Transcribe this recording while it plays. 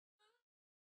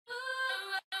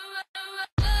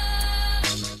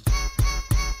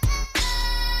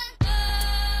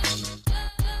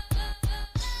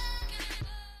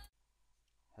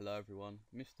Hello everyone,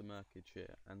 Mr. Merkage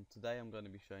here, and today I'm going to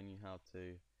be showing you how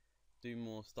to do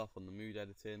more stuff on the mood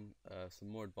editing,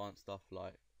 some more advanced stuff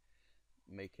like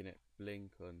making it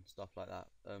blink and stuff like that.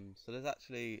 So there's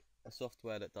actually a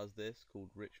software that does this called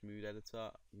Rich Mood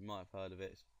Editor. You might have heard of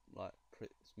it.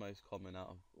 It's most common out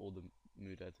of all the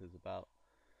mood editors about.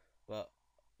 But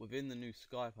within the new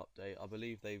Skype update, I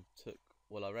believe I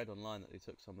read online that they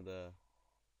took some of the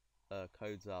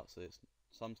codes out, so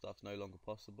some stuff's no longer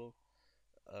possible.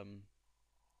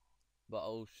 But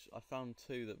I found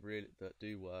two that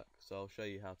do work, so I'll show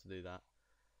you how to do that.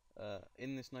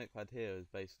 In this notepad here is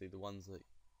basically the ones that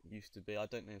used to be. I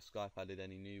don't know if Skype added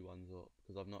any new ones, or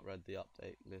because I've not read the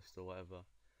update list or whatever.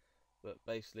 But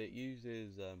basically it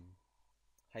uses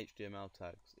HTML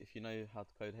tags. If you know how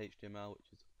to code HTML,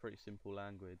 which is a pretty simple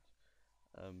language,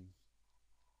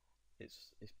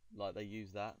 it's like they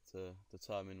use that to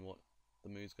determine what the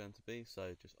mood's going to be.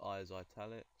 So just I is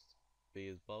italics, B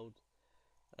is bold.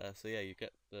 So yeah, you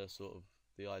get the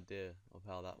idea of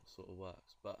how that sort of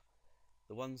works. But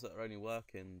the ones that are only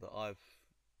working that I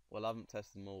haven't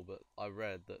tested them all, but I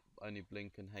read that only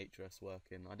blink and href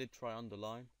working. I did try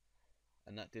underline,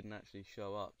 and that didn't actually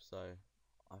show up. So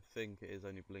I think it is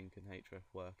only blink and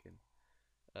href working.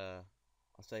 I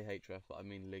say href, but I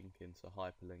mean linking, so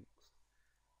hyperlinks.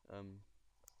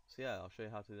 So yeah, I'll show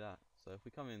you how to do that. So if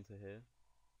we come into here,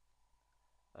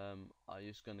 I'm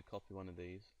just going to copy one of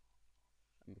these,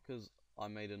 and because I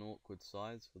made an awkward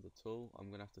size for the tool, I'm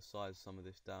going to have to size some of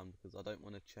this down because I don't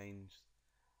want to change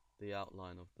the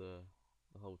outline of the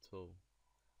whole tool.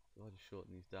 So I'll just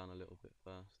shorten these down a little bit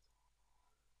first.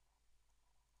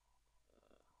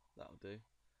 That'll do.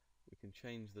 We can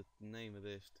change the name of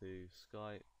this to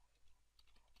Skype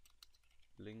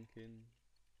blinking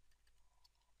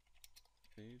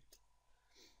mood.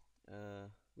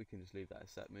 We can just leave that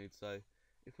as set mood. So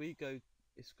if we go,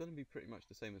 it's going to be pretty much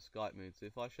the same as Skype mood. So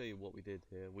if I show you what we did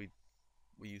here, we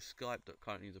use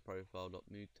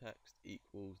Skype.current-user-profile.mood-text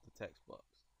equals the text box.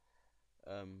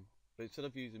 But instead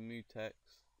of using mood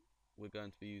text, we're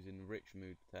going to be using rich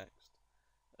mood text.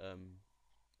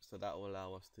 So that will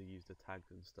allow us to use the tags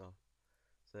and stuff.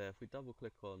 So if we double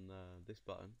click on this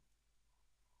button,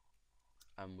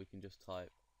 and we can just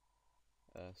type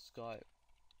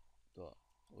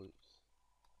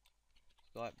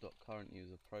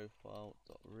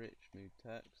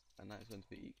Skype.current-user-profile.rich-mood-text, and that's going to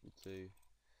be equal to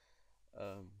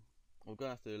we're going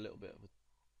to have to do a little bit of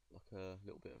a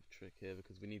trick here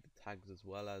because we need the tags as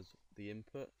well as the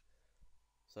input.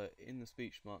 So in the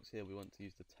speech marks here, we want to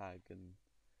use the tag, and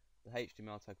the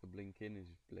HTML tag for blinking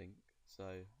is blink.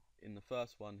 So in the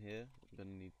first one here, we're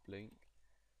going to need blink.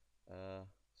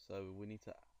 So we need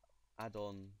to add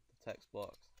on the text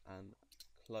box, and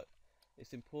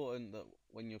it's important that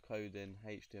when you're coding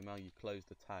HTML you close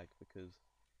the tag, because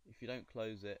if you don't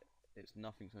close it,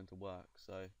 nothing's going to work.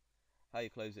 So how you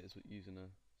close it is using a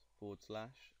 /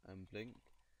 and blink.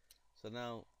 So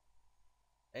now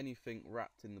anything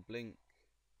wrapped in the blink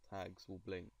tags will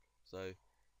blink. So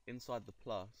inside the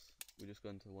plus, we're just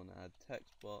going to want to add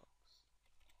text box.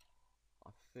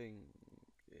 I think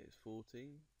it's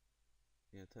 14.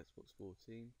 Yeah, text box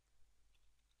 14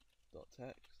 dot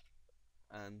text,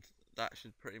 and that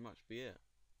should pretty much be it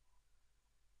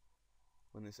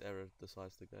when this error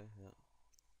decides to go. Yeah.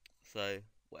 So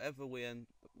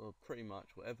pretty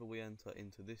much whatever we enter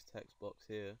into this text box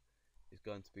here is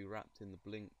going to be wrapped in the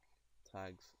blink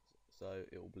tags, so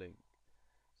it will blink.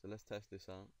 So let's test this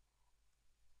out.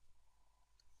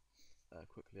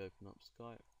 Quickly open up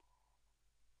Skype.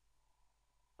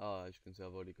 Oh, as you can see,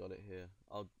 I've already got it here.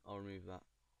 I'll remove that.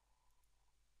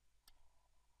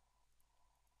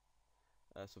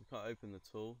 So we can't open the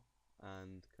tool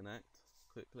and connect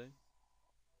quickly.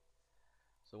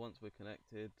 So once we're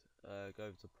connected, go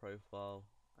over to profile,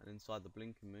 and inside the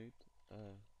blinking mood,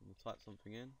 we'll type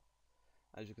something in.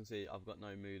 As you can see, I've got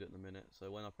no mood at the minute,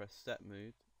 so when I press set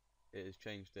mood, it has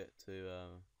changed it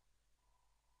to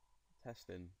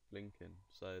testing blinking.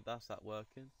 So that's that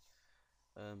working.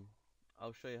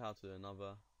 I'll show you how to do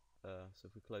another. So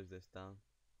if we close this down,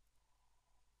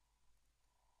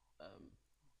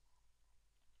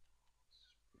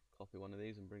 copy one of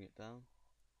these and bring it down.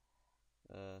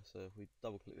 So if we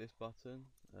double click this button,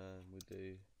 we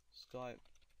do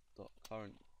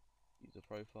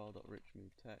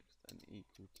Skype.current-user-profile.rich-mood-text and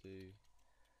equal to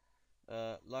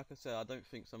like I said, I don't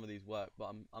think some of these work,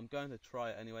 but I'm going to try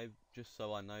it anyway, just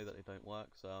so I know that they don't work.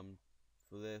 So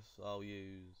for this I'll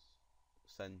use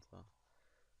center.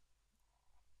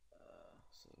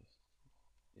 So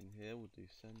in here we'll do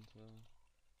center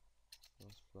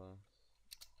plus plus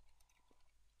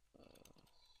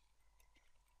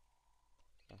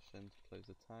slash center, close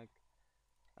the tag,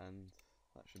 and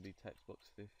that should be text box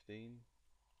 15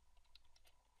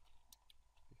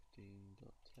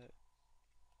 dot text.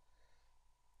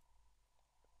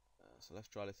 So let's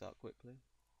try this out quickly.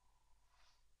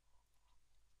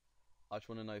 I just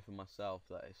want to know for myself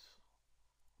that it's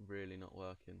really not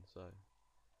working, so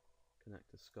connect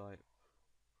to Skype,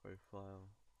 profile,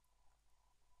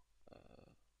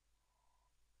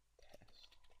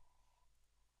 test.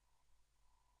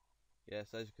 Yeah,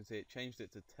 so as you can see, it changed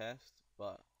it to test,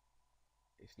 but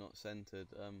it's not centered.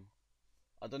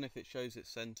 I don't know if it shows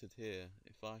it's centered here.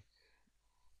 If I,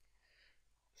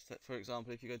 for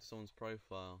example, if you go to someone's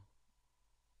profile,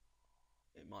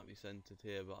 it might be centered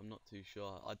here, but I'm not too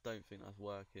sure. I don't think that's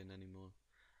working anymore.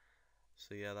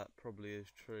 So yeah, that probably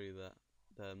is true that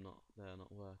they're not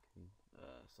working.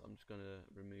 So I'm just gonna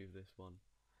remove this one.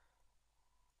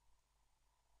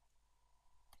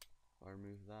 I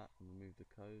remove that and remove the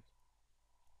code,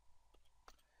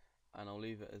 and I'll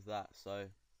leave it as that. So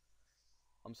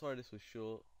I'm sorry this was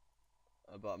short,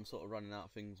 but I'm sort of running out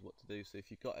of things what to do. So if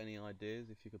you've got any ideas,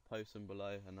 if you could post them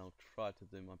below, and I'll try to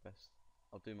do my best.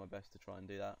 I'll do my best to try and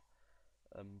do that.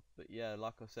 But yeah,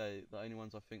 like I say, the only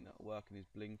ones I think that are working is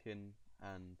blinking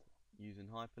and using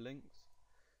hyperlinks.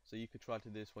 So you could try to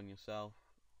do this one yourself.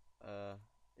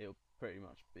 It'll pretty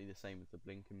much be the same as the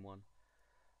blinking one.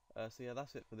 So yeah,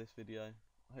 that's it for this video.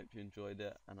 I hope you enjoyed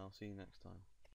it, and I'll see you next time.